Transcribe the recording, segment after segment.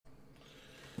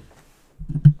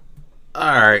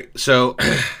All right. So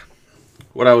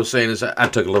what I was saying is I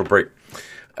took a little break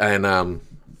and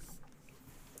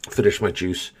finished my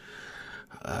juice.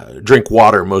 Drink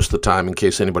water most of the time, in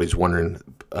case anybody's wondering,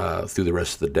 through the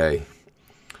rest of the day.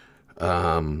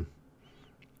 And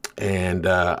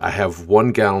I have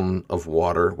 1 gallon of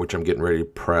water, which I'm getting ready to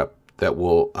prep.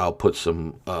 I'll put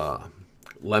some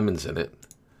lemons in it,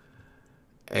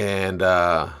 and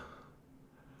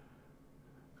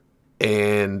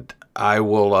I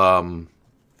will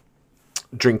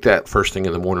drink that first thing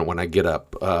in the morning when I get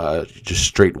up. Just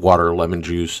straight water, lemon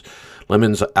juice.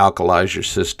 Lemons alkalize your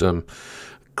system,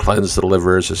 cleanse the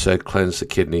liver, as I said, cleanse the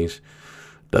kidneys.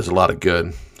 Does a lot of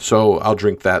good. So I'll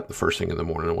drink that the first thing in the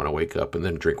morning when I wake up, and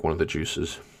then drink one of the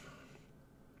juices.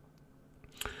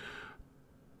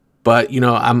 But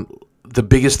the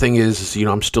biggest thing is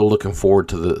I'm still looking forward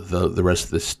to the rest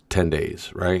of this 10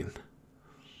 days, right?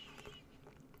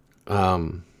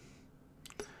 And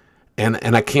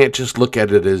I can't just look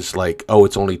at it as like, oh,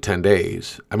 it's only 10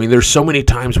 days. I mean, there's so many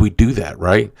times we do that,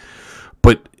 right?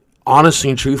 But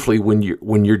honestly and truthfully, when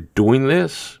you're doing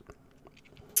this,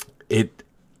 you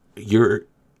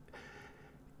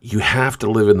have to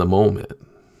live in the moment,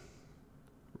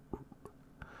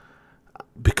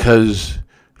 because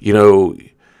you're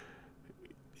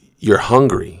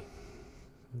hungry.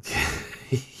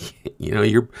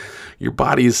 Your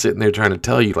body is sitting there trying to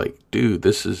tell you, like, dude,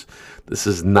 this is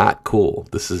not cool.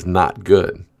 This is not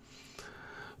good.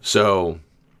 So,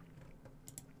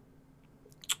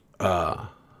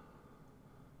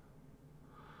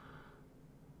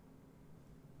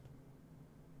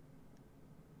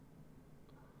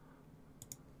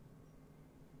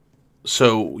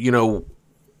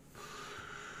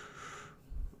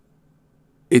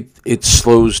 it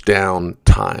slows down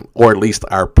time, or at least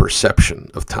our perception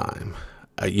of time.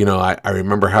 I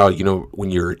remember how,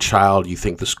 when you're a child, you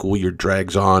think the school year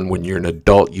drags on. When you're an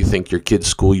adult, you think your kid's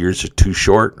school years are too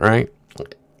short, right?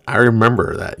 I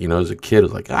remember that, as a kid, it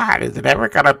was like, is it ever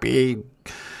going to be,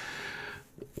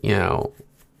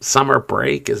 summer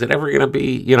break? Is it ever going to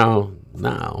be, no.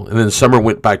 And then summer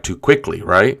went by too quickly,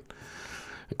 right?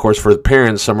 Of course, for the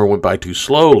parents, summer went by too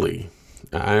slowly.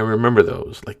 I remember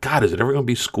those. Like, God, is it ever going to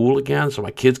be school again so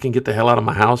my kids can get the hell out of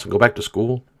my house and go back to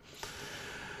school?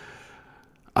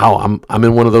 Oh, I'm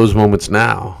in one of those moments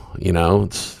now.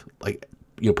 It's like,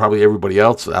 probably everybody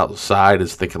else outside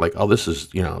is thinking like, oh, this is,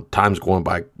 time's going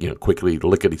by, quickly,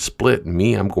 lickety split. And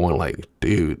me, I'm going like,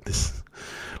 dude,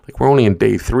 we're only in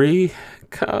day 3.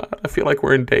 God, I feel like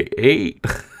we're in day 8.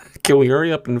 Can we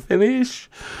hurry up and finish?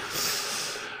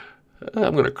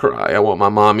 I'm going to cry. I want my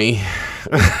mommy.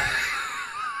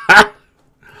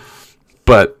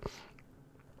 But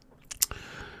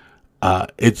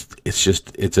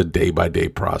it's a day-by-day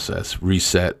process.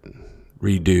 Reset,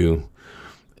 redo.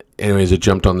 Anyways, it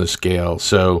jumped on the scale.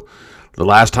 So the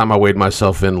last time I weighed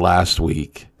myself in last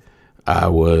week, I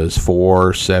was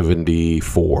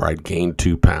 474. I'd gained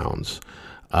 2 pounds.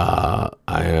 I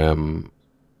am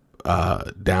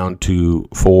down to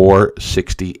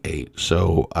 468.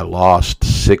 So I lost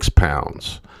 6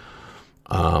 pounds.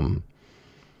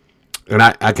 And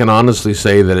I can honestly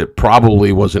say that it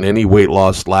probably wasn't any weight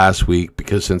loss last week,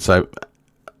 because since and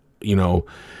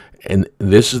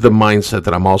this is the mindset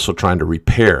that I'm also trying to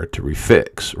repair, to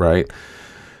refix, right?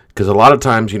 Because a lot of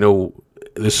times,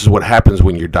 this is what happens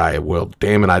when you diet. Well,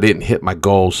 damn it, I didn't hit my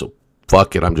goal, so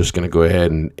fuck it, I'm just going to go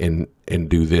ahead and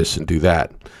do this and do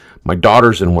that. My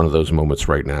daughter's in one of those moments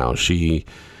right now.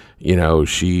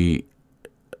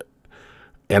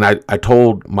 And I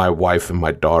told my wife and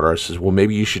my daughter, I says, well,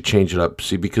 maybe you should change it up.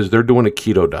 See, because they're doing a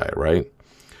keto diet, right?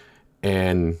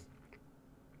 And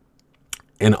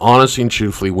honestly and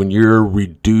truthfully, when you're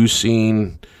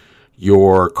reducing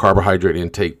your carbohydrate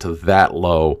intake to that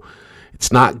low,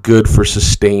 it's not good for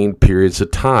sustained periods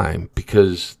of time,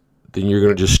 because then you're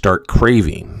going to just start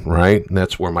craving, right? And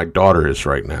that's where my daughter is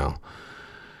right now.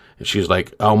 And she's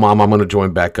like, oh, Mom, I'm going to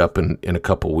join back up in a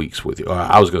couple weeks with you.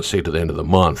 I was going to say to the end of the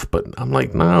month, but I'm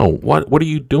like, no, what are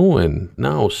you doing?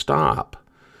 No, stop.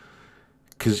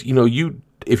 Because,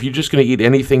 if you're just going to eat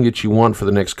anything that you want for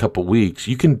the next couple weeks,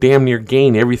 you can damn near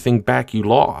gain everything back you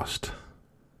lost.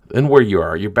 And where you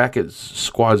are, you're back at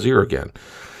squad zero again.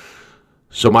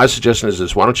 So my suggestion is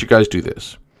this. Why don't you guys do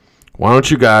this? Why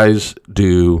don't you guys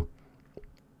do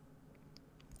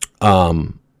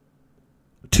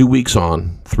 2 weeks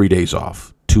on, 3 days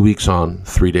off. 2 weeks on,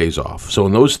 3 days off. So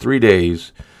in those 3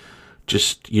 days,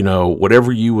 just,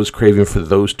 whatever you was craving for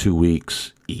those 2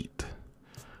 weeks, eat.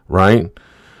 Right?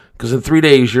 Because in 3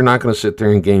 days, you're not going to sit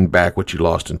there and gain back what you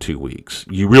lost in 2 weeks.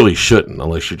 You really shouldn't,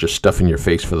 unless you're just stuffing your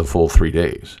face for the full 3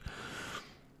 days.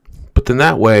 But then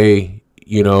that way,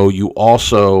 you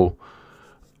also,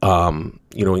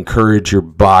 encourage your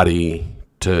body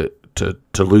to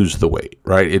lose the weight,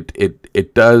 right?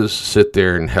 It does sit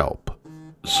there and help.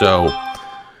 So,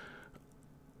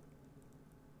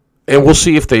 and we'll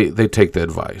see if they take the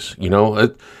advice.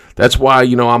 That's why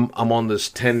I'm on this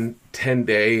 10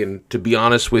 day, and to be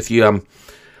honest with you, I'm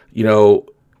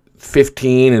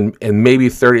 15 and maybe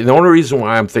 30. The only reason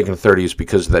why I'm thinking 30 is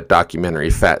because of that documentary,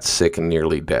 Fat, Sick, and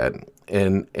Nearly Dead.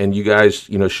 And you guys,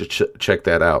 should check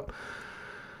that out.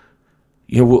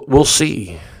 We'll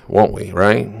see, won't we?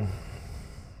 Right?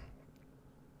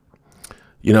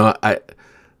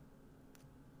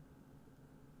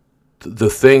 The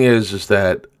thing is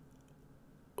that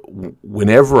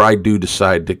whenever I do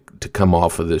decide to come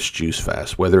off of this juice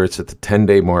fast, whether it's at the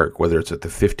 10-day mark, whether it's at the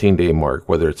 15-day mark,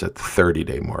 whether it's at the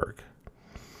 30-day mark,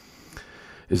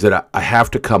 is that I have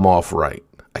to come off right.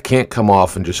 I can't come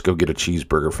off and just go get a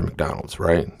cheeseburger from McDonald's,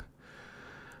 right?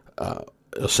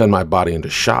 It'll send my body into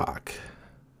shock.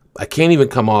 I can't even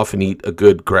come off and eat a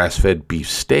good grass-fed beef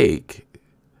steak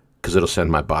because it'll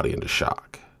send my body into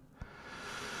shock.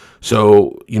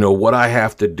 So, what I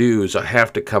have to do is I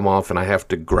have to come off and I have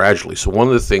to gradually. So one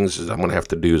of the things I'm going to have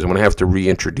to do is I'm going to have to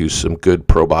reintroduce some good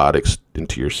probiotics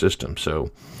into your system.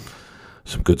 So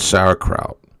some good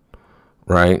sauerkraut,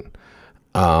 right?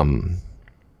 And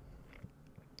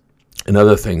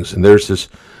other things. And there's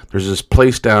this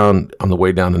place down on the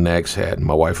way down to Nag's Head.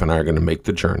 My wife and I are going to make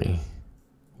the journey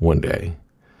one day.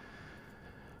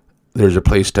 There's a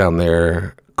place down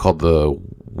there called the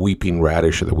Weeping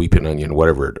Radish or the Weeping Onion,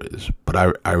 whatever it is.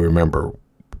 But I remember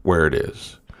where it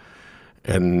is.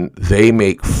 And they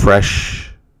make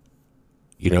fresh,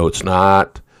 it's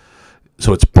not,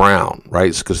 so it's brown,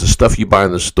 right? Because the stuff you buy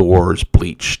in the store is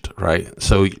bleached, right?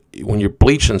 So when you're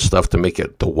bleaching stuff to make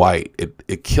it the white,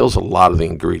 it kills a lot of the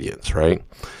ingredients, right?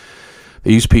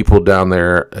 These people down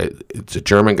there, it's a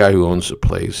German guy who owns the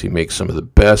place. He makes some of the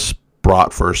best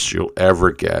bratwurst you'll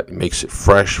ever get. He makes it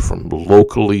fresh from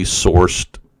locally sourced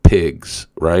pigs,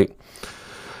 right?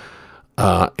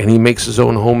 And he makes his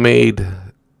own homemade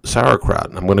sauerkraut.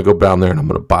 And I'm going to go down there and I'm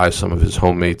going to buy some of his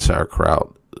homemade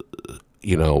sauerkraut,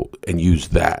 and use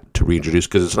that to reintroduce,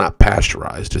 because it's not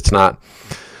pasteurized. It's not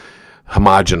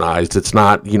homogenized. It's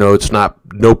not, it's not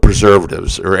no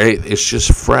preservatives or anything. It's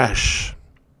just fresh.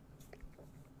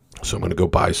 So I'm going to go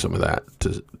buy some of that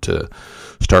to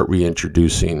start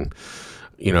reintroducing,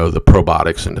 the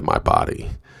probiotics into my body.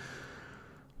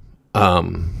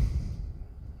 And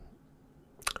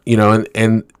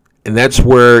that's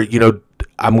where,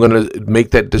 I'm going to make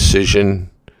that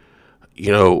decision,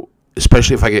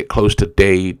 especially if I get close to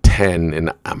day 10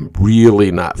 and I'm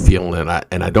really not feeling it,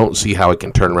 and I don't see how it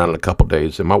can turn around in a couple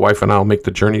days. And my wife and I will make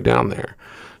the journey down there.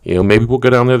 Maybe we'll go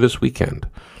down there this weekend,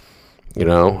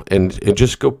 and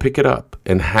just go pick it up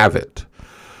and have it.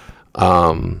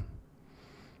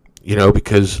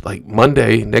 Because like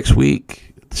Monday next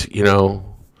week,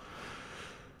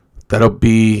 that'll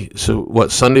be,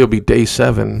 Sunday will be day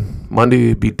 7, Monday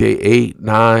will be day 8,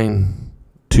 9,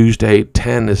 Tuesday,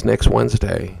 10 is next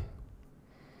Wednesday.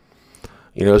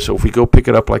 So if we go pick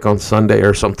it up like on Sunday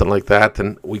or something like that,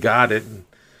 then we got it.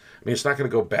 It's not going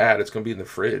to go bad. It's going to be in the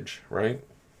fridge, right?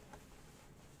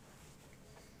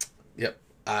 Yep.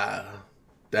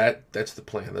 That's the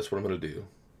plan. That's what I'm going to do.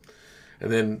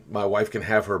 And then my wife can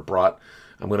have her brat.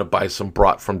 I'm going to buy some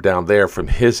brat from down there from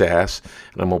his ass,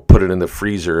 and I'm going to put it in the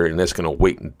freezer, and it's going to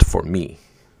wait for me.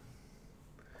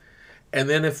 And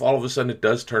then if all of a sudden it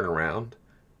does turn around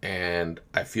and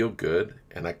I feel good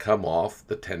and I come off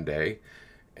the 10-day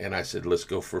and I said, let's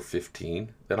go for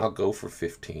 15, then I'll go for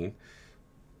 15.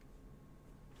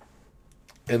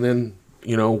 And then,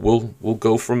 we'll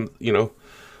go from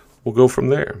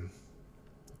there.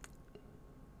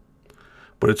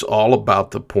 But it's all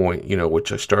about the point,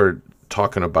 which I started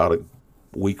talking about a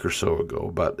week or so ago,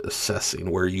 about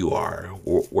assessing where you are,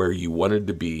 where you wanted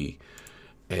to be,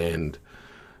 and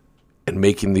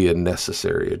making the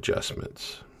necessary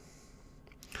adjustments.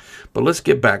 But let's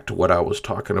get back to what I was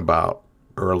talking about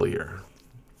earlier.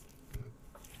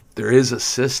 There is a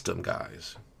system,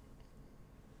 guys.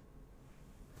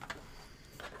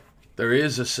 There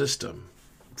is a system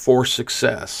for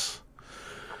success.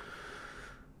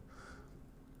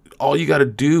 All you got to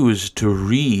do is to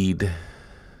read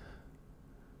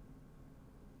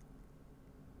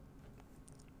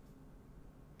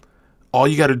all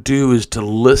you got to do is to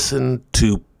listen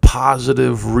to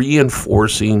positive,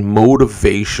 reinforcing,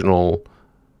 motivational,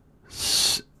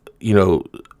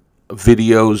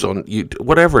 videos on YouTube,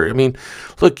 whatever.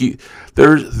 Look,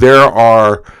 there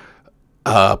are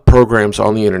programs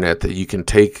on the internet that you can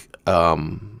take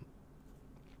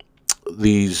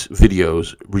these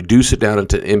videos, reduce it down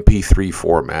into MP3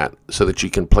 format so that you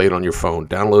can play it on your phone.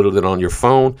 Download it on your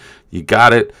phone. You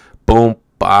got it. Boom,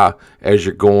 bah. As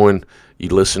you're going, you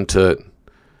listen to it.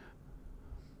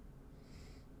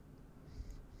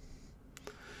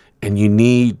 And you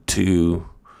need to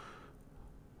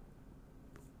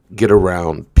get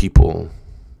around people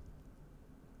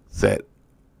that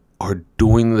are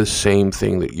doing the same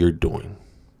thing that you're doing.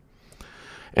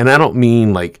 And I don't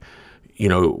mean like,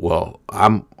 well,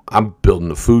 I'm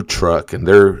building a food truck and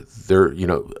they're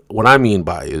what I mean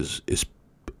by is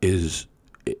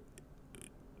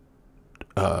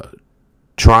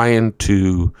trying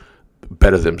to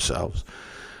better themselves,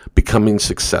 becoming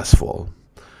successful,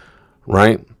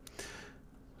 right?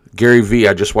 Gary Vee,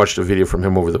 I just watched a video from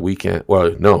him over the weekend.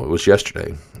 Well, no, it was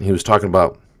yesterday. He was talking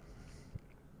about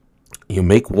you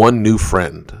make one new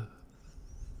friend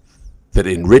that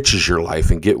enriches your life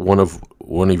and get rid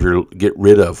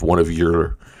of one of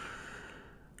your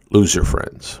loser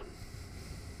friends.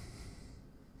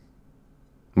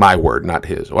 My word, not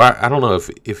his. Well, I don't know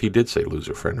if he did say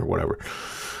loser friend or whatever.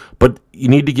 But you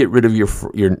need to get rid of your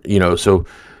so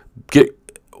get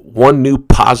one new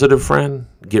positive friend,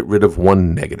 get rid of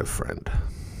one negative friend.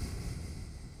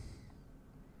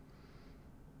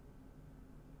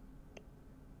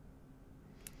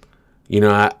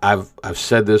 I've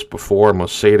said this before. I'm going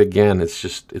to say it again.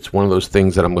 It's one of those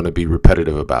things that I'm going to be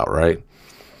repetitive about, right?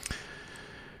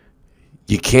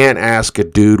 You can't ask a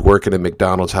dude working at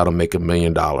McDonald's how to make $1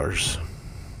 million.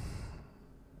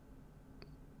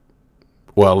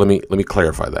 Well, let me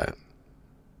clarify that,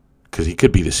 because he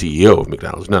could be the CEO of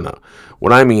McDonald's. No.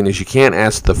 What I mean is you can't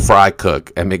ask the fry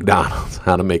cook at McDonald's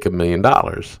how to make $1 million.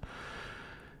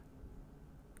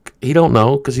 He don't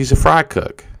know because he's a fry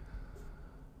cook.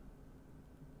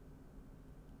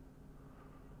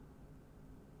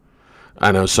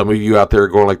 I know some of you out there are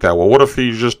going like that. Well, what if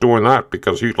he's just doing that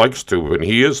because he likes to and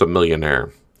he is a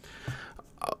millionaire?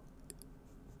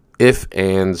 If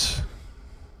ands,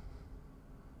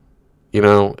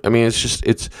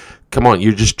 it's come on,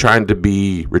 you're just trying to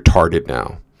be retarded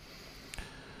now.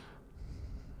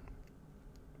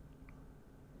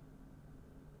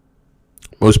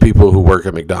 Most people who work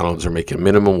at McDonald's are making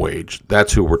minimum wage.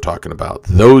 That's who we're talking about.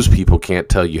 Those people can't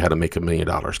tell you how to make $1 million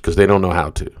because they don't know how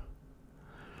to.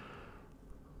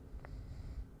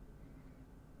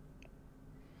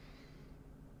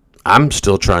 I'm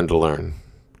still trying to learn.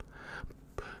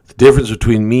 The difference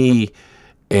between me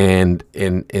and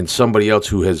somebody else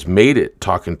who has made it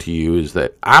talking to you is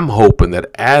that I'm hoping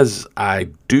that as I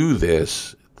do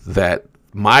this, that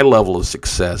my level of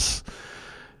success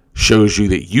shows you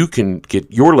that you can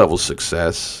get your level of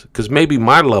success, because maybe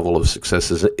my level of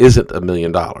success isn't $1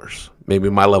 million.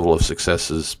 Maybe my level of success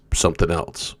is something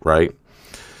else, right?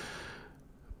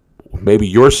 Maybe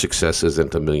your success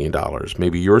isn't $1 million.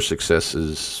 Maybe your success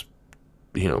is,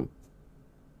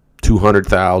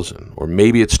 $200,000, or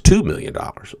maybe it's $2 million.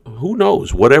 Who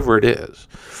knows? Whatever it is.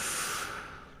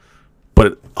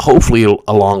 But hopefully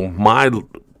along my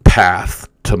path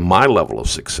to my level of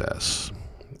success,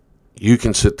 you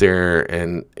can sit there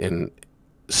and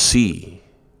see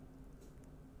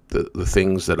the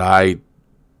things that I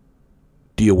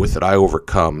deal with, that I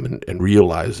overcome, and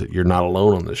realize that you're not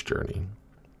alone on this journey.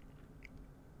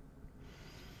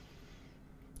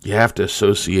 You have to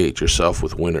associate yourself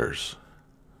with winners.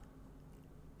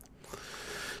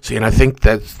 See, and I think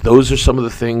that those are some of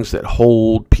the things that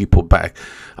hold people back.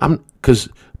 Because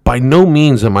by no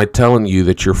means am I telling you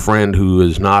that your friend who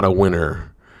is not a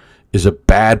winner is a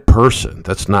bad person.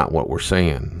 That's not what we're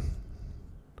saying.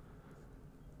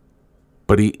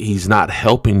 But he's not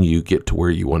helping you get to where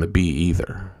you want to be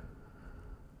either.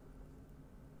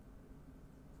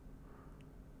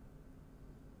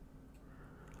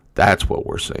 That's what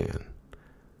we're saying.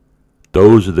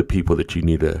 Those are the people that you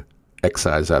need to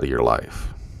excise out of your life.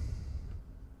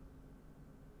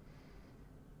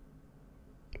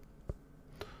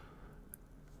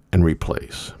 And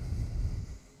replace.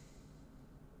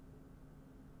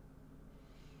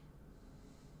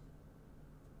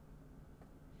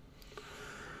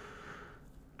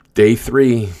 Day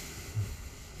 3.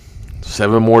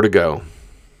 7 more to go.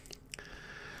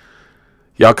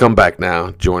 Y'all come back now.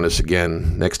 Join us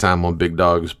again next time on Big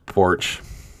Dog's Porch.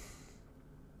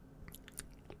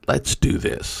 Let's do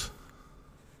this.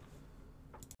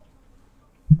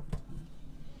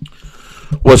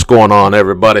 What's going on,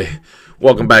 everybody?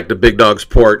 Welcome back to Big Dog's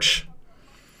Porch.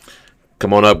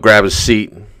 Come on up, grab a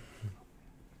seat.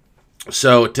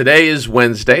 So today is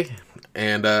Wednesday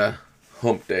and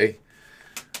hump day.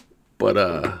 But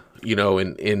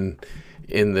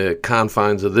in the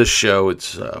confines of this show,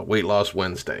 it's Weight Loss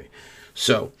Wednesday.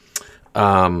 So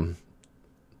I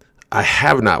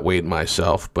have not weighed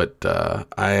myself, but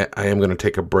I am going to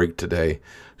take a break today.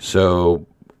 So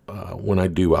when I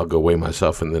do, I'll go weigh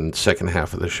myself, and then second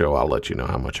half of the show, I'll let you know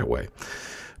how much I weigh.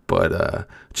 But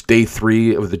it's day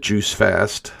 3 of the juice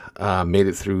fast. Made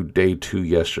it through day 2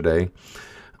 yesterday.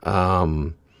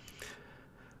 Feeling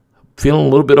a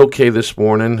little bit okay this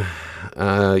morning,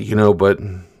 but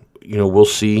we'll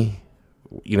see,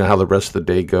 how the rest of the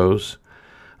day goes.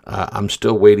 I'm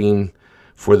still waiting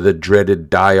for the dreaded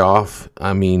die-off.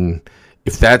 I mean,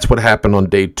 if that's what happened on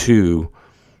day 2,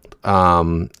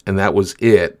 and that was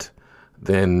it,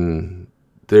 then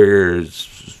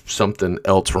there's something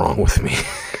else wrong with me.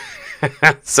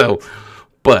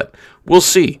 But we'll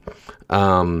see.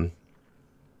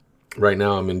 Right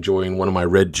now I'm enjoying one of my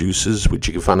red juices, which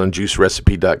you can find on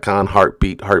juicerecipe.com.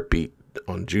 Heartbeat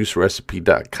on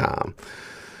juicerecipe.com.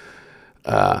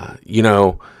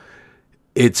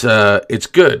 It's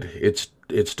good.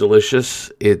 It's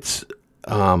delicious. And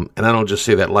I don't just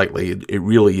say that lightly. It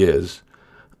really is.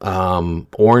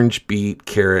 Orange, beet,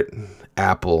 carrot,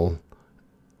 apple,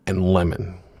 and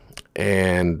lemon.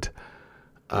 And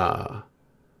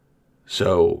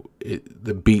so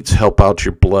the beets help out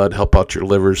your blood, help out your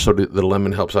livers. So the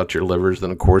lemon helps out your livers.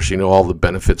 Then, of course, all the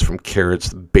benefits from carrots,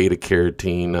 the beta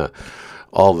carotene,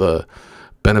 all the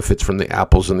benefits from the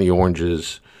apples and the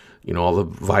oranges, all the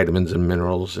vitamins and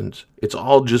minerals. And it's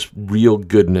all just real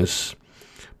goodness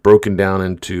broken down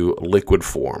into liquid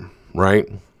form, right?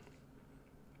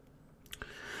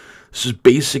 This is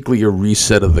basically a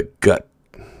reset of the gut,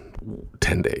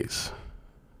 10 days.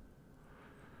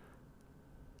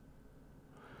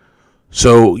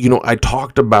 So, I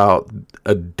talked about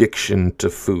addiction to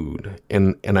food,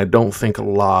 and I don't think a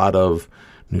lot of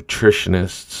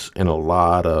nutritionists and a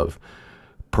lot of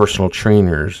personal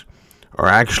trainers are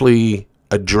actually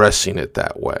addressing it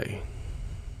that way.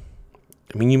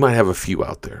 I mean, you might have a few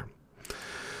out there.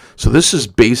 So this is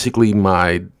basically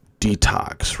my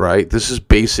detox, right? This is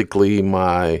basically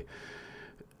my,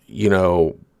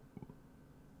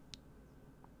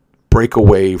 break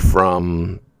away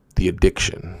from the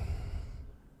addiction.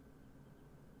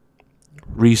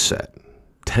 Reset,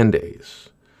 10 days.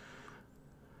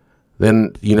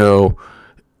 Then,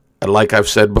 like I've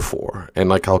said before, and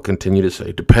like I'll continue to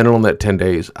say, depending on that 10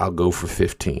 days, I'll go for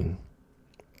 15.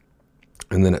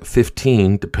 And then at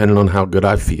 15, depending on how good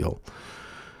I feel,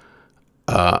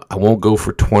 I won't go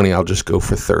for 20, I'll just go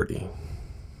for 30.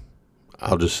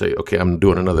 I'll just say, okay, I'm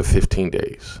doing another 15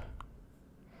 days.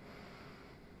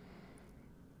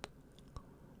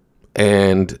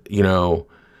 And,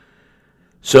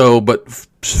 but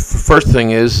first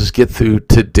thing is get through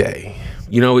today.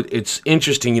 It's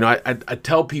interesting. I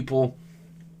tell people,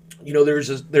 there's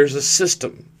a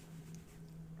system.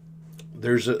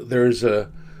 There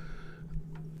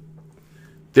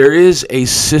is a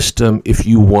system if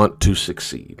you want to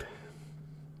succeed.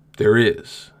 There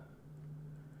is.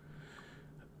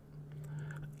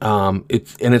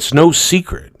 It's no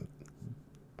secret.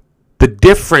 The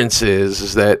difference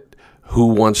is that who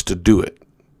wants to do it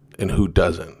and who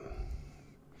doesn't.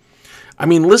 I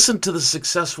mean, listen to the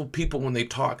successful people when they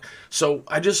talk. So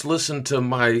I just listened to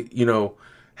my,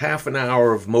 half an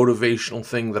hour of motivational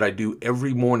thing that I do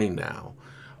every morning now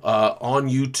on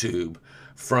YouTube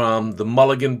from the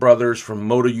Mulligan brothers from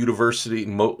Motiversity,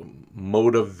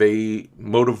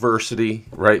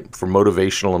 right? For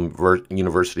motivational and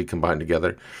university combined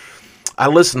together. I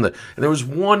listened to, and there was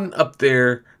one up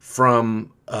there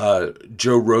from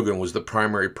Joe Rogan was the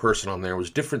primary person on there. It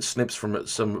was different snips from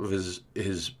some of his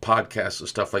podcasts and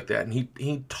stuff like that. And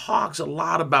he talks a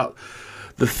lot about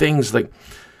the things like,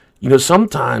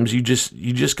 sometimes you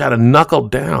just got to knuckle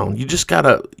down. You just got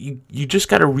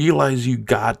to realize you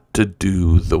got to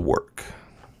do the work.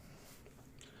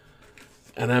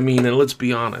 And I mean, and let's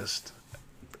be honest.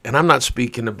 And I'm not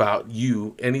speaking about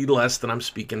you any less than I'm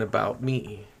speaking about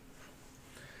me.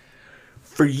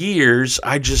 For years,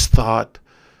 I just thought,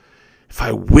 if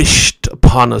I wished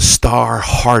upon a star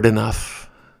hard enough,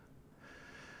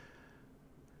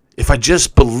 if I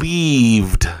just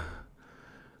believed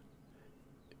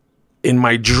in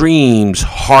my dreams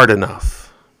hard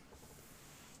enough,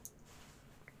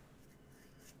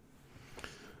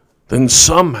 then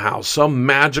somehow, some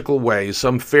magical way,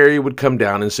 some fairy would come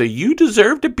down and say, you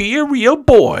deserve to be a real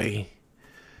boy.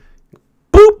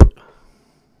 Boop.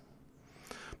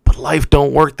 But life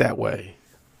don't work that way.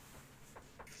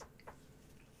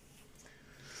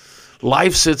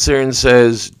 Life sits there and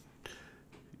says,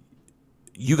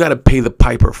 you got to pay the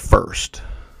piper first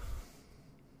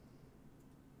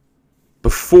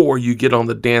before you get on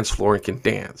the dance floor and can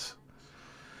dance.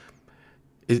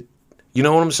 You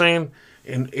know what I'm saying?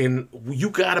 And you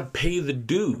got to pay the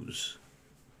dues.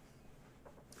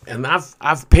 And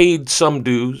I've paid some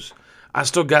dues. I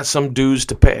still got some dues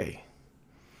to pay.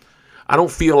 I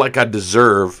don't feel like I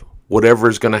deserve whatever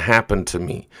is going to happen to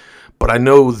me. But I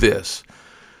know this.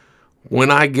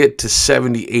 When I get to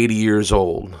 70, 80 years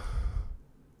old,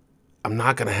 I'm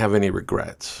not going to have any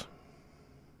regrets.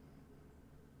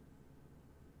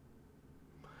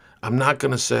 I'm not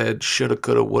going to say shoulda,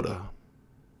 coulda, woulda.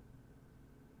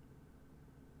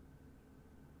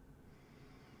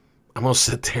 I'm going to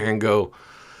sit there and go,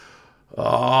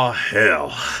 oh,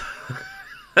 hell.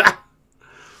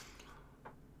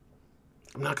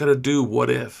 I'm not going to do what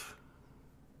if.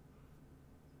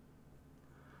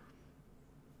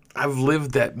 I've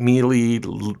lived that mealy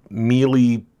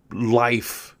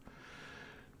life.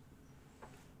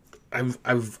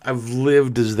 I've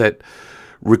lived as that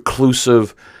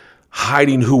reclusive,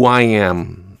 hiding who I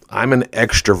am. I'm an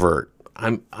extrovert.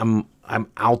 I'm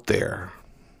out there.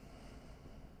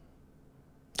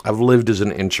 I've lived as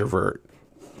an introvert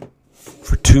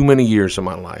for too many years of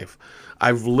my life.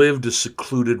 I've lived a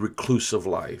secluded, reclusive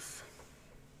life.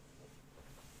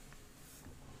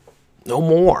 No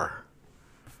more.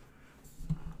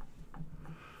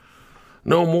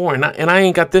 No more. And I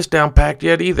ain't got this down packed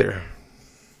yet either.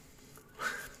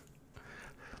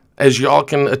 As y'all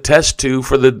can attest to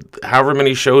for the however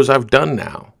many shows I've done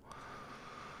now.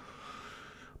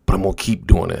 But I'm going to keep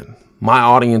doing it. My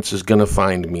audience is going to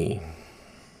find me.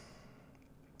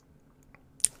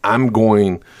 I'm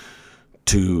going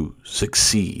to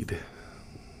succeed.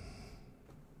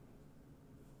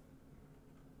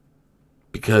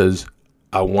 Because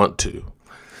I want to.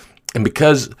 And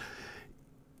because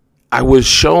I was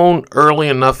shown early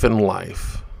enough in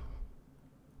life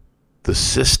the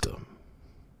system.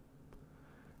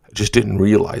 I just didn't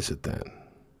realize it then.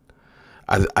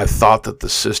 I thought that the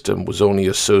system was only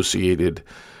associated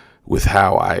with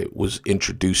how I was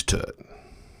introduced to it.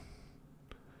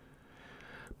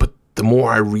 But the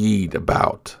more I read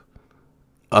about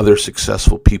other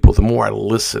successful people, the more I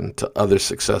listen to other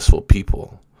successful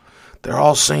people, they're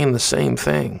all saying the same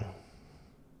thing.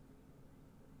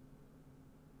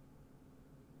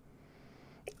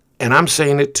 And I'm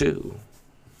saying it too.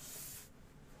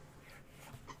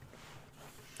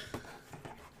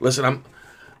 Listen,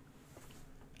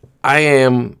 I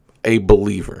am a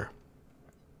believer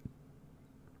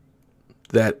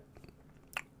that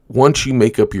once you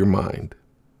make up your mind,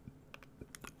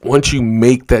 once you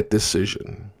make that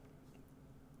decision,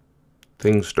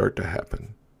 things start to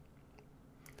happen.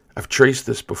 I've traced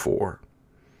this before.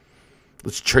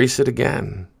 Let's trace it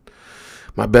again.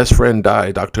 My best friend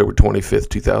died October 25th,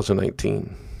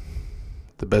 2019.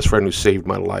 The best friend who saved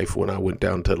my life when I went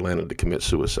down to Atlanta to commit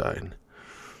suicide.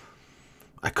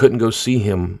 I couldn't go see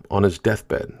him on his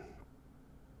deathbed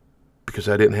because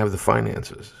I didn't have the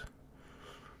finances.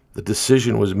 The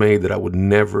decision was made that I would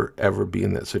never, ever be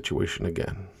in that situation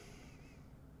again.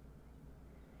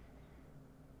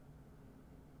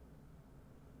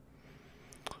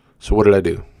 So what did I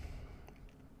do?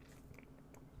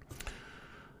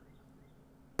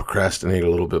 Procrastinate a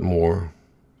little bit more.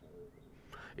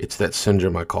 It's that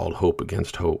syndrome I called hope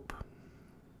against hope.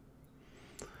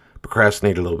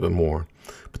 Procrastinate a little bit more.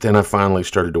 But then I finally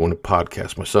started doing a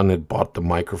podcast. My son had bought the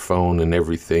microphone and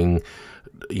everything,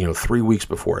 3 weeks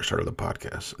before I started the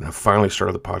podcast. And I finally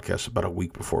started the podcast about a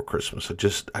week before Christmas. I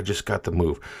just got the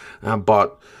move. And I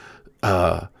bought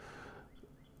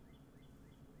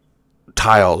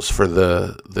tiles for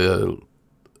the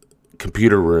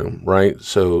computer room, right?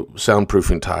 So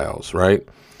soundproofing tiles, right?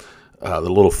 The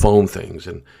little foam things.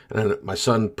 And my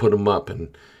son put them up,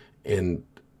 and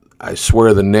I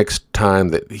swear the next time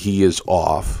that he is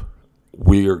off,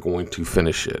 we are going to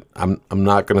finish it. I'm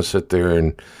not going to sit there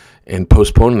and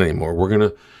postpone it anymore. We're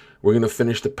going to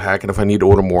finish the pack, and if I need to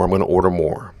order more, I'm going to order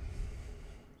more.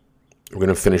 We're going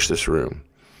to finish this room.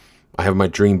 I have my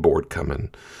dream board coming.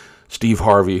 Steve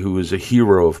Harvey, who is a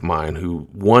hero of mine, who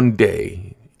one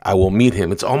day I will meet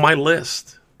him. It's on my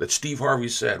list that Steve Harvey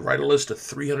said. Write a list of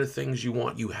 300 things you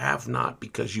want. You have not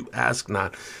because you ask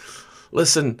not.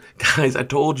 Listen, guys, I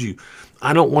told you,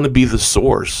 I don't want to be the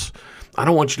source. I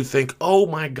don't want you to think, oh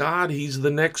my God, he's the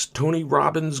next Tony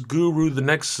Robbins guru, the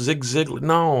next Zig Ziglar.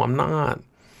 No, I'm not.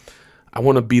 I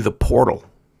want to be the portal.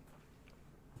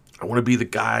 I want to be the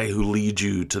guy who leads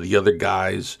you to the other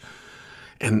guys.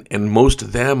 And most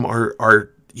of them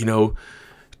are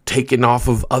taken off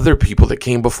of other people that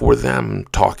came before them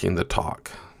talking the talk.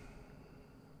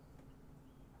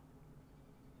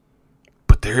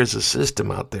 But there is a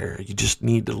system out there. You just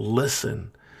need to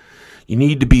listen. You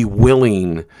need to be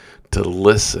willing to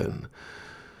listen,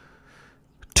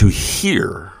 to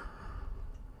hear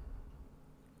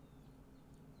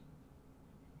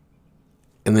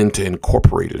and then to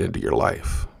incorporate it into your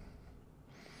life.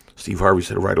 Steve Harvey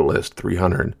said, write a list,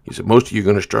 300. He said, most of you are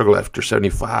going to struggle after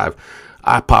 75.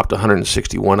 I popped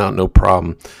 161 out, no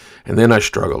problem. And then I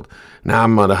struggled. Now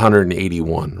I'm at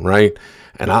 181, right?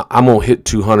 And I'm going to hit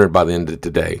 200 by the end of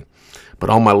today. But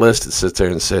on my list, it sits there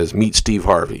and says, meet Steve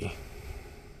Harvey.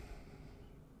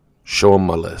 Show him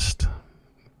my list.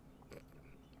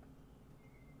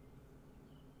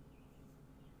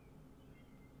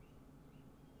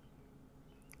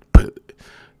 But,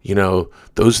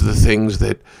 those are the things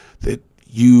that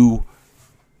you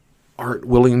aren't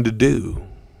willing to do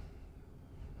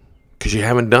because you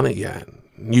haven't done it yet.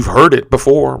 You've heard it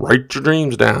before. Write your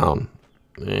dreams down.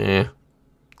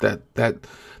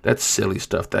 That's silly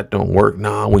stuff. That don't work.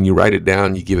 Nah, when you write it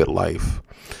down, you give it life.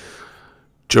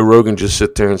 Joe Rogan just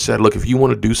sit there and said, look, if you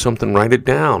want to do something, write it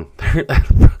down.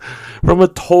 From a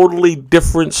totally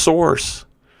different source.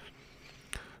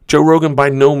 Joe Rogan by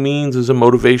no means is a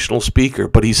motivational speaker,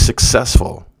 but he's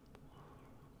successful.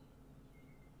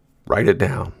 Write it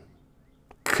down.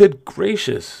 Good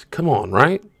gracious. Come on,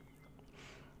 right?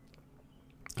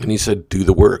 And he said, do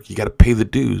the work. You got to pay the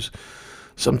dues.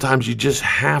 Sometimes you just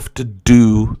have to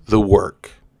do the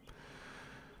work.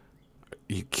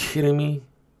 Are you kidding me?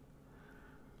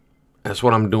 That's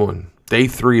what I'm doing. Day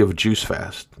 3 of a juice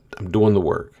fast. I'm doing the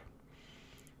work.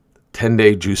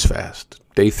 10-day juice fast.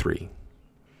 Day 3.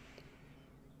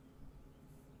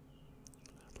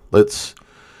 Let's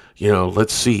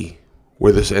see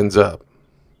where this ends up.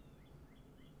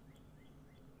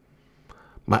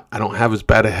 I don't have as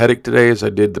bad a headache today as I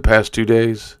did the past 2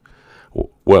 days.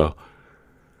 Well,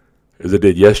 as I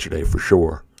did yesterday for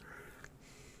sure.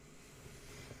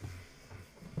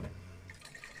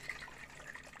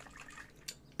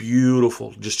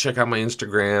 Beautiful. Just check out my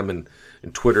Instagram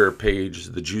and Twitter page.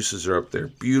 The juices are up there.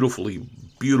 Beautiful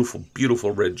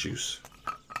red juice,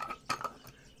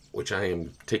 which I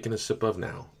am taking a sip of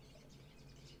now.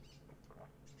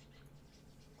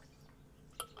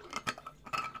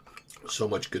 So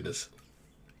much goodness.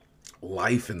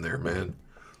 Life in there, man.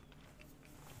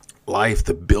 Life,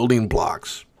 the building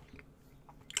blocks.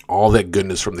 All that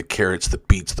goodness from the carrots, the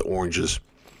beets, the oranges,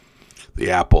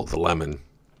 the apple, the lemon.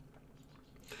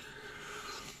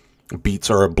 Beets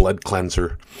are a blood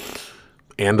cleanser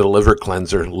and a liver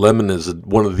cleanser. Lemon is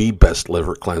one of the best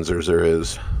liver cleansers there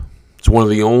is. It's one of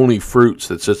the only fruits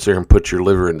that sits there and puts your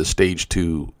liver into stage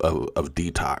 2 of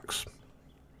detox.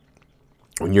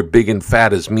 When you're big and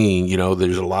fat as me,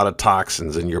 there's a lot of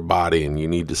toxins in your body and you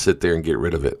need to sit there and get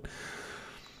rid of it.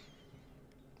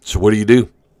 So what do?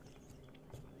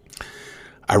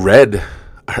 I read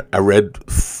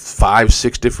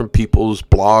 5-6 different people's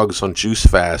blogs on Juice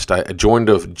Fast. I joined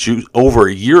over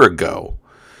a year ago.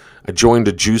 I joined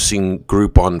a juicing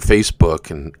group on Facebook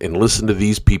and listened to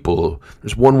these people.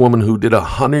 There's one woman who did a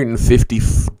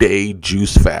 150-day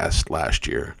juice fast last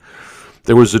year.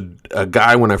 There was a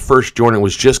guy when I first joined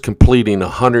was just completing a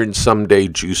 100-some day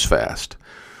juice fast.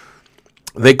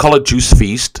 They call it Juice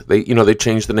Feast. They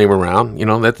changed the name around.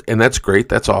 That's great.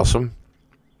 That's awesome.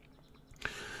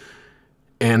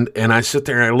 And I sit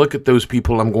there and I look at those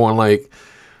people. I'm going like,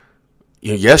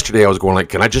 yesterday I was going like,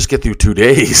 can I just get through 2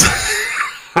 days?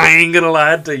 I ain't gonna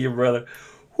lie to you, brother.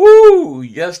 Woo!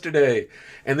 Yesterday,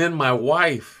 and then my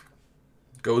wife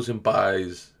goes and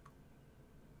buys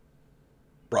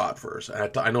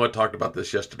bratwurst. I know I talked about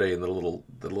this yesterday in the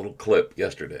little clip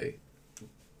yesterday.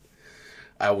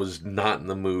 I was not in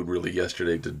the mood really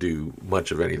yesterday to do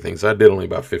much of anything, so I did only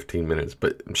about 15 minutes.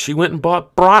 But she went and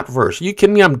bought bratwurst. Are you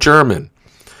kidding me? I'm German.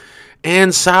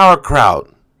 And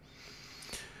sauerkraut.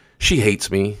 She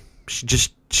hates me.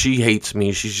 She hates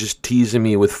me. She's just teasing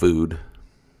me with food,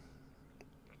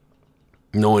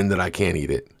 knowing that I can't eat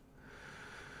it.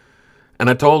 And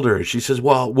I told her, she says,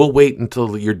 well, we'll wait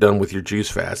until you're done with your juice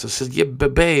fast. I said, yeah,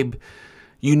 but babe,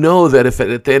 you know that if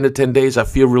at the end of 10 days I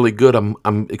feel really good,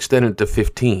 I'm extending to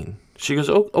 15. She goes,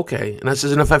 oh, okay. And I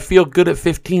says, and if I feel good at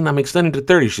 15, I'm extending to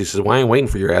 30. She says, well, I ain't waiting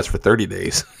for your ass for 30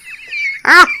 days.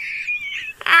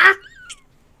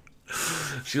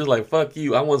 She was like, fuck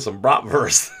you. I want some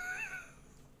bratwurst.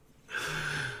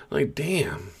 Like,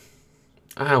 damn.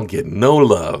 I don't get no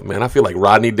love, man. I feel like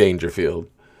Rodney Dangerfield.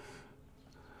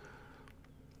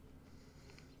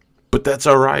 But that's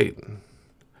all right.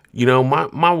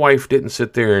 My wife didn't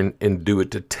sit there and do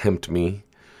it to tempt me,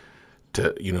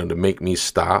 to make me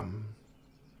stop.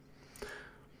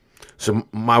 So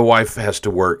my wife has to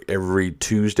work every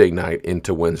Tuesday night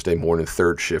into Wednesday morning,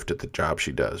 3rd shift at the job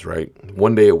she does, right?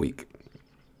 1 day a week.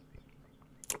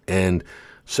 And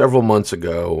several months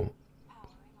ago,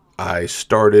 I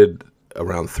started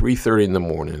around 3:30 in the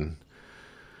morning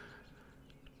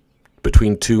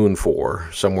between 2 and 4,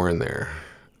 somewhere in there,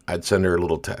 I'd send her a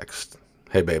little text.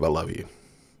 Hey, babe, I love you.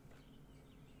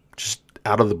 Just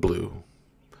out of the blue.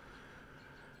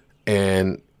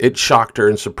 And it shocked her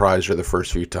and surprised her the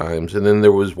first few times. And then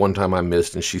there was one time I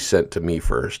missed and she sent to me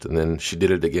first. And then she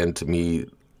did it again to me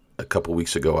a couple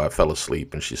weeks ago. I fell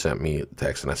asleep and she sent me a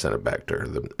text and I sent it back to her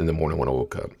in the morning when I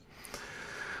woke up.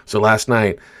 So last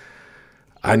night,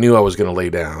 I knew I was going to lay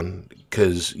down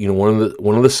because, you know,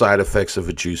 one of the side effects of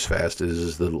a juice fast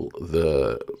is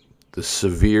the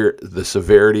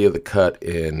severity of the cut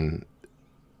in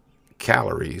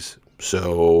calories.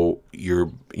 So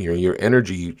your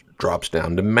energy drops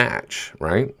down to match,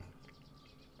 right?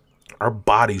 Our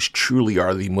bodies truly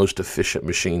are the most efficient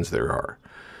machines there are.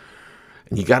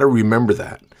 And you got to remember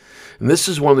that. And this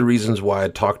is one of the reasons why I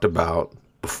talked about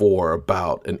before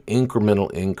about an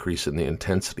incremental increase in the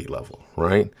intensity level,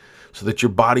 right? So that your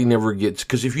body never gets,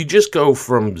 because if you just go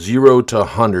from 0 to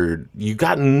 100, you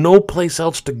got no place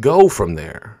else to go from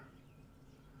there.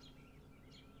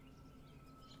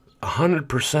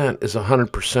 100% is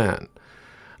 100%.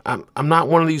 I'm not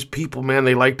one of these people, man.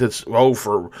 They like to give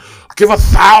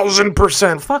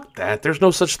 1,000%. Fuck that. There's no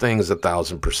such thing as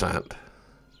 1,000%.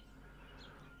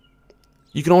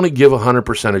 You can only give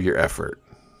 100% of your effort.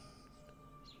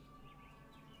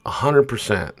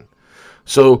 100%.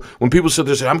 So when people sit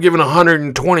there and say, I'm giving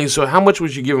 120, so how much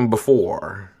was you giving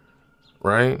before?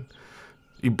 Right?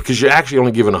 Because you're actually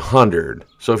only giving 100.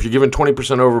 So if you're giving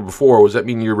 20% over before, does that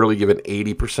mean you're really giving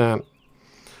 80%?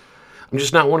 I'm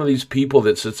just not one of these people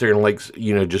that sits there and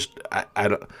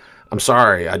I'm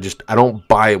sorry. I don't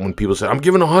buy it when people say, I'm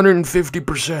giving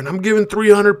 150%. I'm giving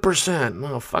 300%.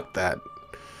 No, fuck that.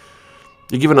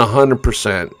 You're giving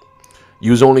 100%.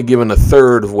 You was only given a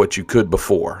third of what you could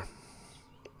before.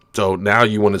 So now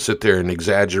you want to sit there and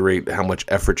exaggerate how much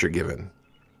effort you're giving.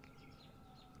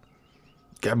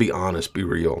 Gotta be honest, be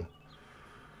real.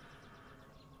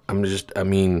 There's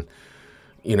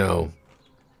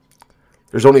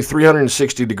only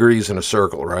 360 degrees in a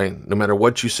circle, right? No matter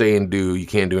what you say and do, you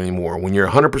can't do anymore. When you're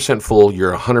 100% full,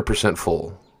 you're 100%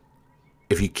 full.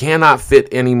 If you cannot fit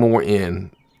any more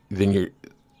in, then you're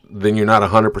not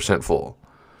 100% full.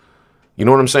 You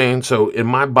know what I'm saying? So in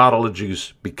my bottle of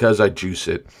juice, because I juice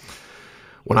it,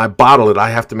 when I bottle it, I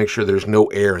have to make sure there's no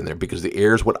air in there because the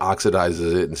air is what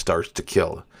oxidizes it and starts to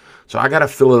kill. So I got to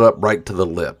fill it up right to the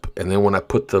lip. And then when I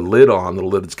put the lid on, the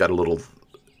lid's got a little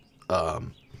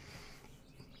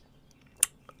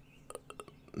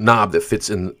knob that fits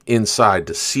inside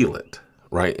to seal it,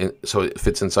 right? And so it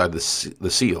fits inside the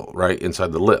seal, right?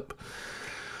 Inside the lip.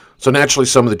 So naturally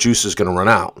some of the juice is going to run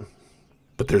out,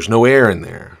 but there's no air in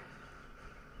there.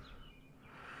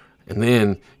 And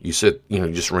then you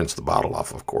just rinse the bottle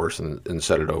off, of course, and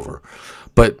set it over.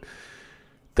 But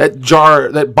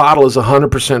that bottle is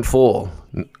 100% full.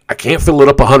 I can't fill it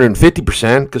up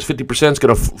 150% because 50% is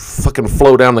going to fucking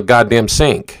flow down the goddamn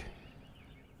sink.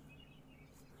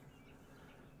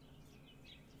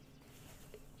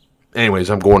 Anyways,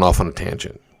 I'm going off on a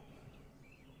tangent.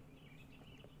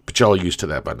 But y'all are used to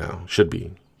that by now. Should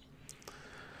be.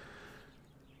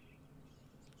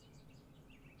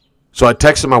 So I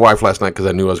texted my wife last night because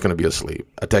I knew I was going to be asleep.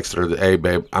 I texted her, hey,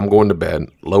 babe, I'm going to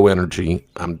bed. Low energy.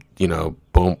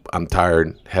 Boom, I'm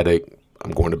tired. Headache.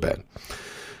 I'm going to bed.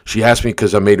 She asked me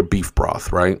because I made a beef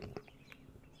broth, right?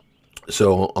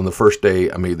 So on the first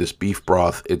day, I made this beef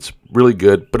broth. It's really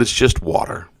good, but it's just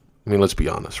water. I mean, let's be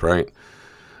honest, right?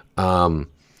 And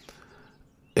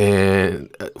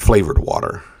flavored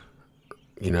water.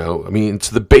 It's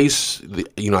the base.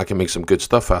 I can make some good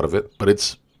stuff out of it, but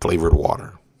it's flavored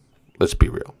water. Let's be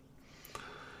real.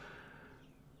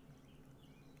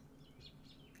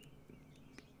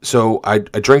 So I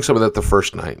drank some of that the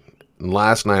first night. And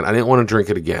last night, I didn't want to drink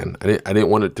it again. I didn't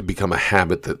want it to become a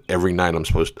habit that every night I'm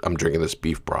drinking this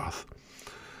beef broth.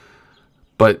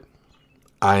 But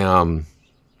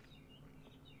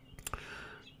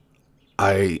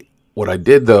what I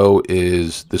did though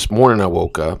is this morning I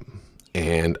woke up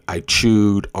and I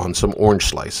chewed on some orange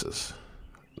slices.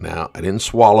 Now I didn't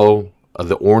swallow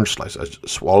the orange slice. I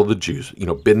swallowed the juice,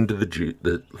 bit into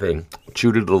the thing,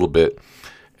 chewed it a little bit,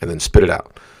 and then spit it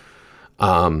out.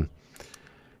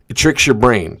 It tricks your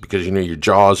brain because, your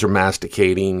jaws are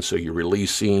masticating, so you're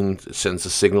releasing, it sends a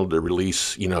signal to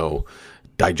release,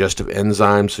 digestive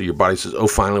enzymes. So your body says, oh,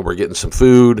 finally, we're getting some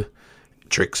food. It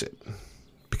tricks it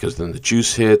because then the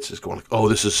juice hits. It's going like, oh,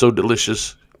 this is so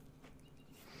delicious.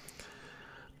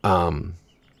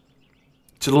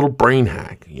 It's a little brain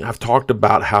hack. I've talked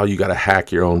about how you got to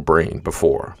hack your own brain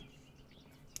before.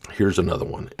 Here's another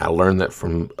one. I learned that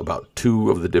from about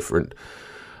 2 of the different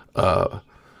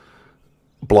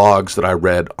blogs that I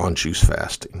read on juice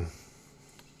fasting.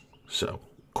 So,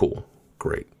 cool.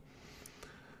 Great.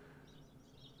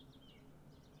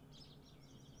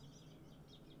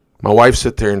 My wife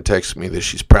sat there and texted me that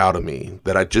she's proud of me,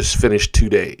 that I just finished 2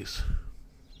 days.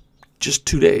 Just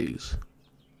 2 days.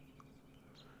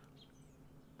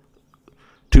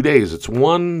 2 days. It's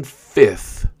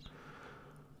 1/5.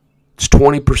 It's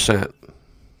 20%.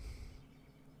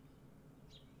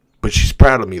 But she's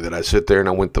proud of me that I sit there and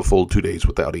I went the full 2 days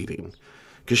without eating.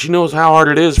 Because she knows how hard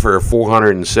it is for a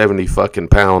 470 fucking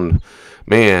pound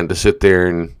man to sit there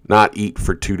and not eat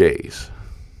for 2 days.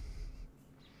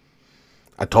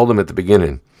 I told him at the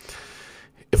beginning,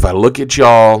 if I look at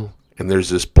y'all and there's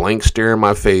this blank stare in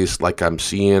my face like I'm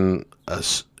seeing a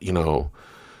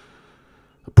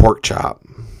pork chop,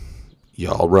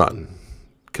 y'all run.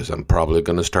 Because I'm probably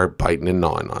going to start biting and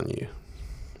gnawing on you.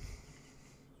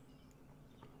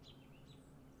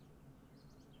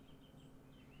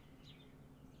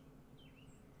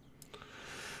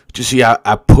 But you see,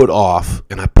 I put off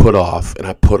and I put off and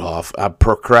I put off. I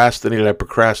procrastinated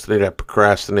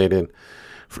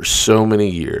for so many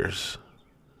years.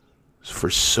 For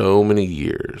so many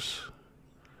years.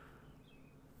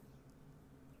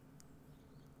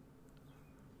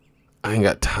 I ain't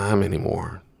got time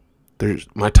anymore.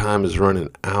 My time is running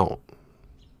out.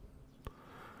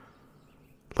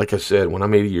 Like I said, when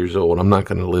I'm 80 years old, I'm not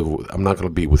going to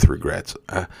be with regrets.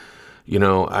 I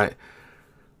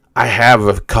have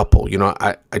a couple.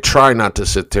 I try not to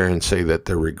sit there and say that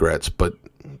they're regrets, but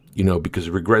because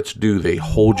regrets they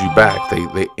hold you back.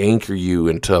 They anchor you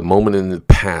into a moment in the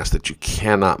past that you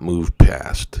cannot move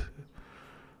past.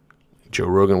 Joe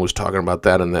Rogan was talking about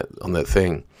that on that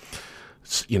thing.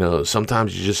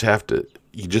 Sometimes you just have to.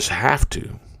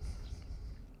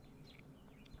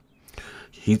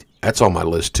 That's on my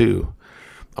list too.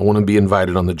 I want to be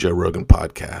invited on the Joe Rogan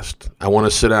podcast. I want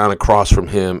to sit down across from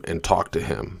him and talk to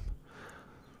him.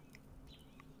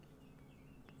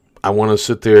 I want to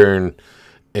sit there and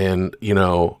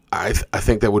I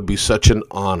think that would be such an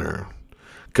honor,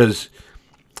 because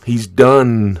he's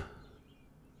done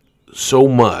so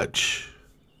much,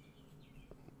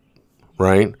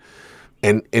 right?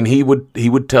 And he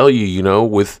would tell you,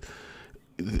 with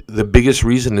the biggest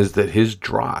reason is that his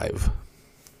drive.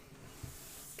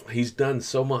 He's done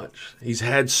so much. He's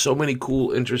had so many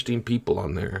cool, interesting people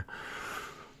on there.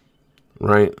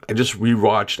 Right?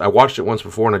 I watched it once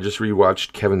before, and I just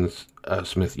rewatched Kevin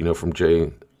Smith, from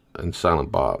Jay and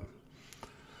Silent Bob.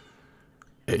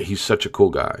 He's such a cool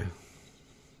guy.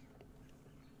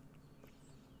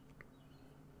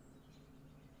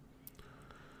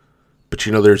 But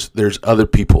there's other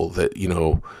people that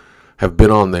have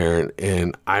been on there,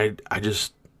 and I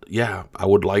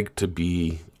would like to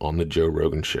be on the Joe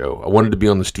Rogan show. I wanted to be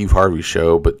on the Steve Harvey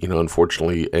show, but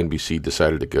unfortunately NBC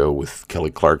decided to go with Kelly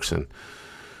Clarkson.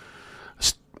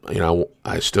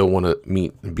 I still want to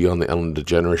meet and be on the Ellen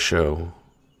DeGeneres show.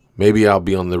 Maybe I'll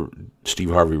be on the Steve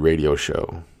Harvey radio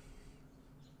show.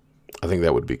 I think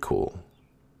that would be cool.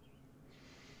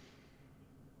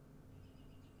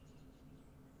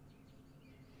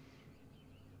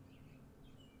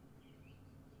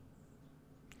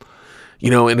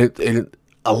 And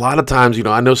a lot of times,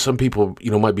 I know some people,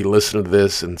 might be listening to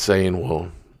this and saying,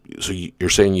 well, so you're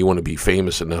saying you want to be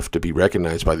famous enough to be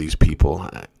recognized by these people.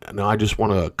 No, I just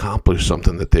want to accomplish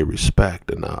something that they respect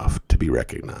enough to be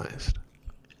recognized.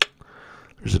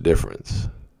 There's a difference.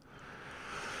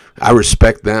 I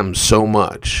respect them so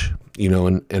much,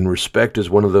 and respect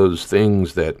is one of those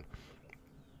things that,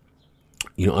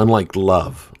 unlike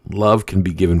love can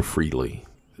be given freely.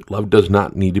 Love does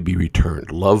not need to be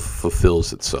returned. Love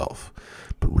fulfills itself.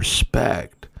 But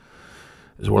respect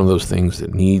is one of those things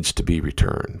that needs to be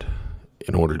returned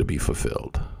in order to be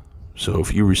fulfilled. So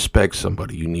if you respect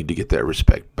somebody, you need to get that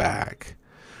respect back.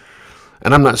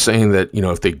 And I'm not saying that,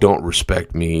 if they don't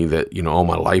respect me, that, all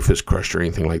my life is crushed or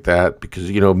anything like that, because,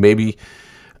 maybe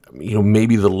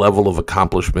the level of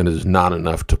accomplishment is not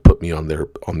enough to put me on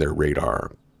their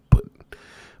radar. But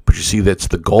you see, that's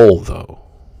the goal, though.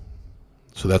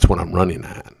 So that's what I'm running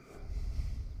at. I'm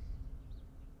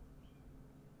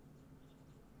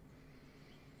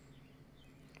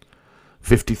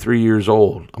 53 years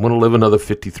old. I'm going to live another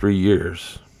 53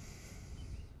 years.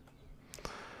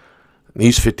 And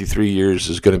these 53 years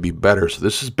is going to be better. So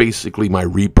this is basically my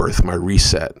rebirth, my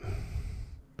reset.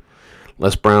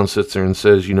 Les Brown sits there and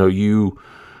says, your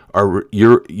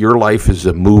life is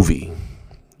a movie.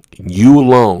 You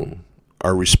alone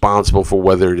are responsible for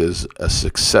whether it is a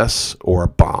success or a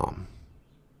bomb.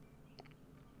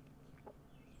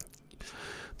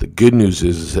 The good news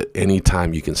is that any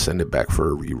time you can send it back for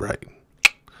a rewrite.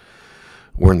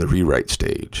 we're in the rewrite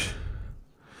stage.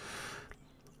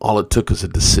 All it took is a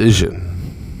decision.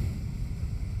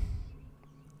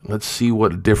 Let's see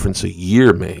what difference a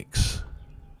year makes.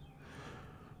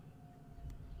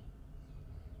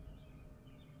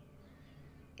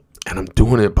 And I'm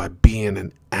doing it by being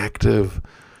an active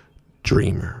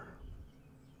dreamer.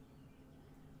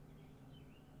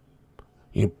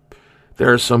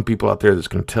 There are some people out there that's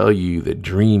going to tell you that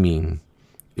dreaming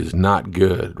is not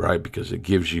good, right? Because it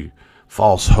gives you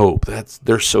false hope.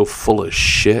 They're so full of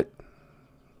shit.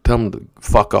 Tell them to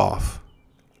fuck off.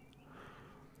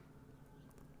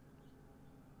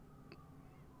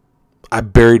 I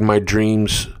buried my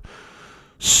dreams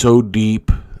so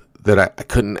deep that I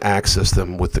couldn't access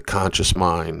them with the conscious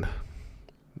mind,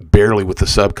 barely with the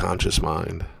subconscious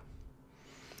mind.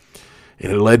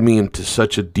 And it led me into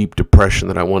such a deep depression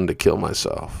that I wanted to kill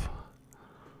myself.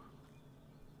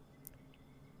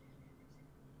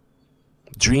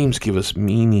 Dreams give us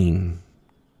meaning.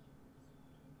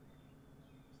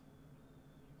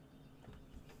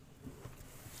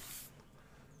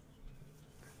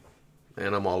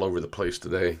 Man, I'm all over the place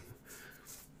today.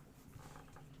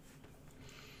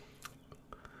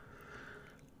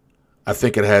 I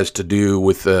think it has to do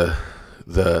with the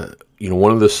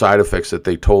one of the side effects that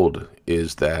they told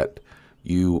is that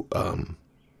you on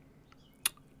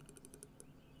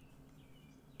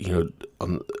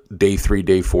day 3,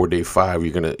 day 4, day 5,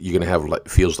 you're gonna have like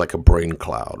feels like a brain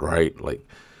cloud, right? Like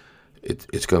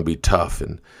it's gonna be tough,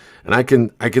 and I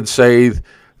can say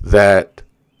that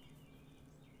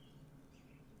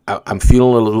I'm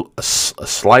feeling a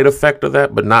slight effect of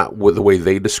that, but not with the way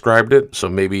they described it. So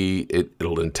maybe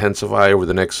it'll intensify over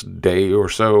the next day or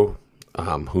so.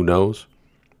 Who knows?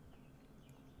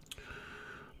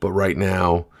 But right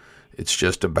now, it's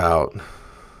just about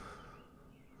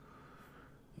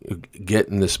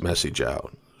getting this message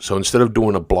out. So instead of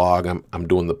doing a blog, I'm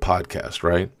doing the podcast,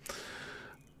 right?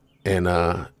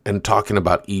 And talking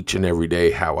about each and every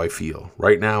day how I feel.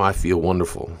 Right now, I feel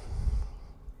wonderful.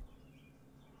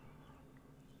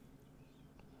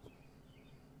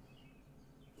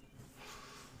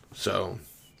 So